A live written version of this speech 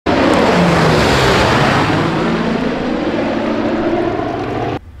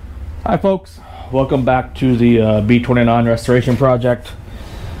Hi folks, welcome back to the B29 restoration project.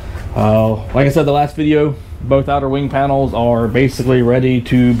 Like I said the last video, both outer wing panels are basically ready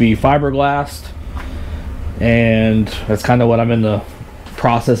to be fiberglassed, and that's kind of what I'm in the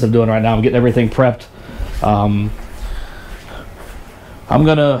process of doing right now. I'm getting everything prepped. I'm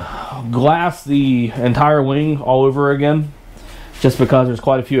gonna glass the entire wing all over again, just because there's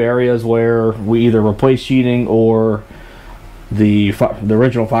quite a few areas where we either replace sheeting or the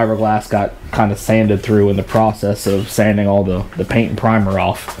original fiberglass got kind of sanded through in the process of sanding all the paint and primer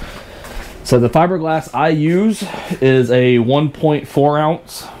off. So the fiberglass I use is a 1.4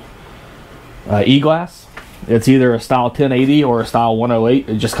 ounce e-glass. It's either a style 1080 or a style 108.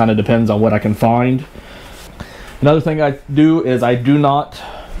 It just kind of depends on what I can find. Another thing I do is I do not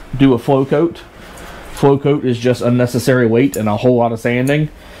do a flow coat. Flow coat is just unnecessary weight and a whole lot of sanding.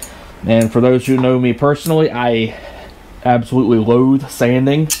 And for those who know me personally, I absolutely loathe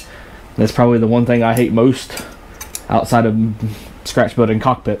sanding. That's probably the one thing I hate most outside of scratch building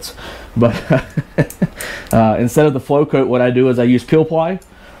cockpits. But instead of the flow coat, what I do is I use peel ply.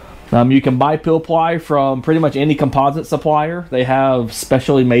 You can buy peel ply from pretty much any composite supplier. They have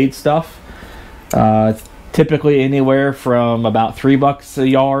specially made stuff. Typically anywhere from about $3 a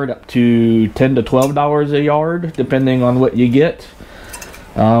yard up to $10 to $12 a yard, depending on what you get.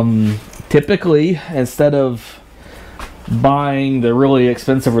 Typically, instead of buying the really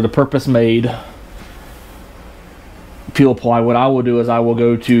expensive or the purpose-made peel ply, what I will do is I will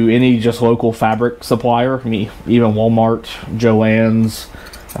go to any just local fabric supplier. Even Walmart, Joann's,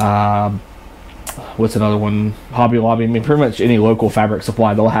 what's another one? Hobby Lobby. Pretty much any local fabric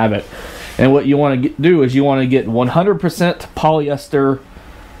supply, they'll have it. And what you want to do is you want to get 100% polyester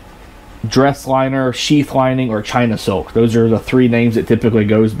dress liner, sheath lining, or China silk. Those are the three names it typically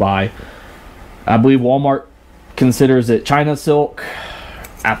goes by. I believe Walmart considers it China silk.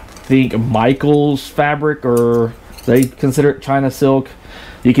 I think Michael's fabric, or they consider it China silk.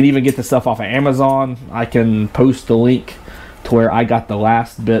 You can even get the stuff off of Amazon. I can post the link to where I got the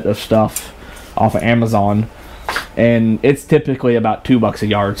last bit of stuff off of Amazon, and it's typically about $2 a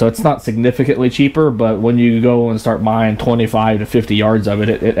yard, so it's not significantly cheaper, but when you go and start buying 25 to 50 yards of it,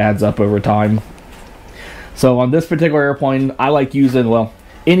 it adds up over time. So on this particular airplane, I like using, well,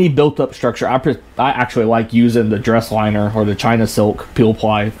 any built-up structure. I actually like using the dress liner or the China silk peel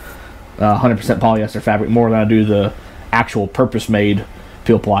ply, 100% polyester fabric, more than I do the actual purpose-made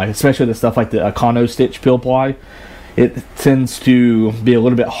peel ply, especially the stuff like the Econo Stitch peel ply. It tends to be a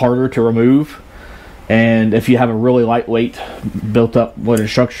little bit harder to remove, and if you have a really lightweight built-up wooden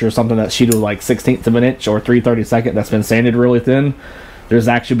structure, something that's sheeted with like 1/16 of an inch or 3/32 that's been sanded really thin, there's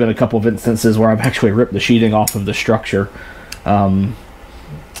actually been a couple of instances where I've actually ripped the sheeting off of the structure.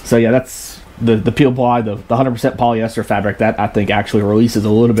 So yeah, that's the peel ply, the 100% polyester fabric, that I think actually releases a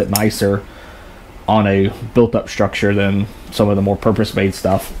little bit nicer on a built-up structure than some of the more purpose-made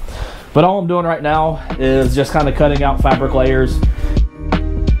stuff. But all I'm doing right now is just kind of cutting out fabric layers.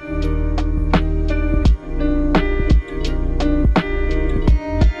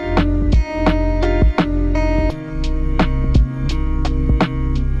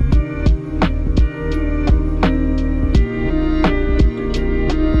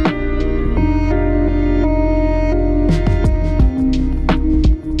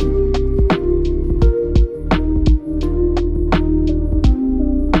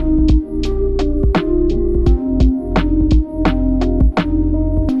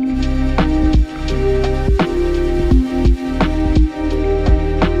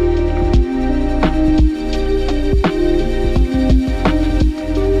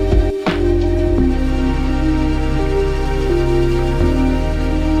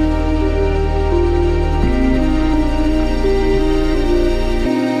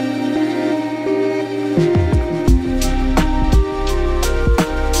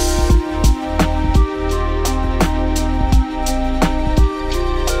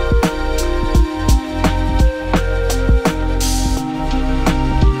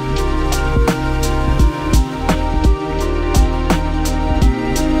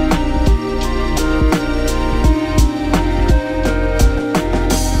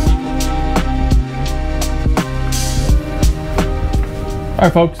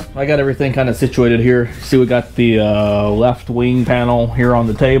 Alright folks, I got everything kind of situated here. See, we got the left wing panel here on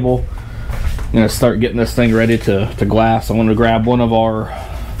the table. I'm going to start getting this thing ready to glass. I'm going to grab one of our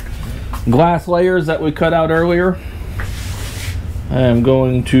glass layers that we cut out earlier. I'm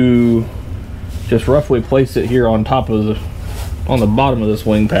going to just roughly place it here on top of on the bottom of this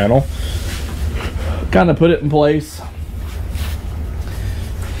wing panel. Kind of put it in place.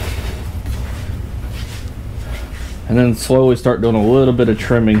 And then slowly start doing a little bit of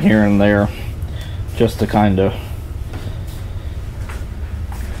trimming here and there, just to kind of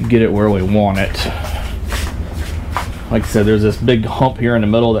get it where we want it. Like I said, there's this big hump here in the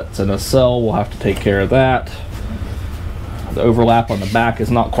middle that's in a cell. We'll have to take care of that. The overlap on the back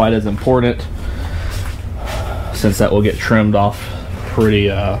is not quite as important, since that will get trimmed off pretty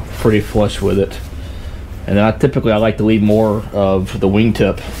flush with it. And then I like to leave more of the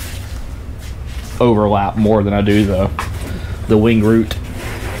wingtip overlap more than I do the wing root,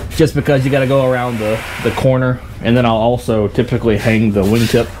 just because you got to go around the corner. And then I'll also typically hang the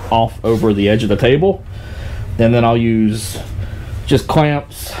wingtip off over the edge of the table, and then I'll use just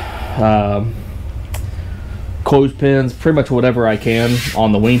clamps, clothespins, pretty much whatever I can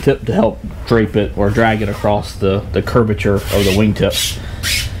on the wingtip to help drape it or drag it across the curvature of the wingtip.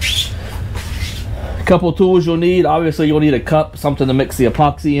 A couple tools you'll need. Obviously you'll need a cup, something to mix the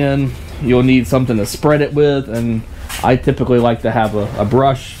epoxy in. You'll need something to spread it with, and I typically like to have a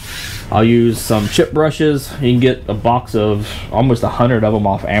brush. I'll use some chip brushes. You can get a box of almost 100 of them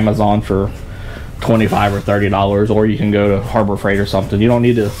off Amazon for $25 or $30, or you can go to Harbor Freight or something. You don't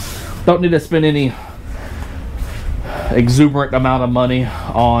need to spend any exuberant amount of money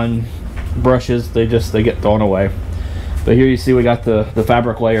on brushes. They get thrown away. But here you see we got the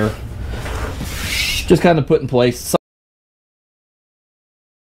fabric layer just kind of put in place.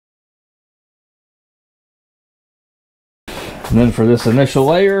 And then for this initial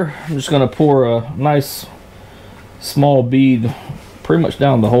layer, I'm just going to pour a nice small bead pretty much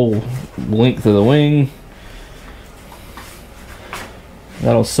down the whole length of the wing.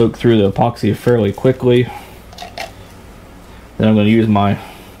 That'll soak through the epoxy fairly quickly. Then I'm going to use my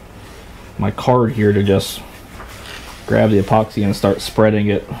card here to just grab the epoxy and start spreading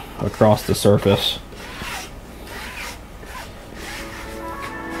it across the surface.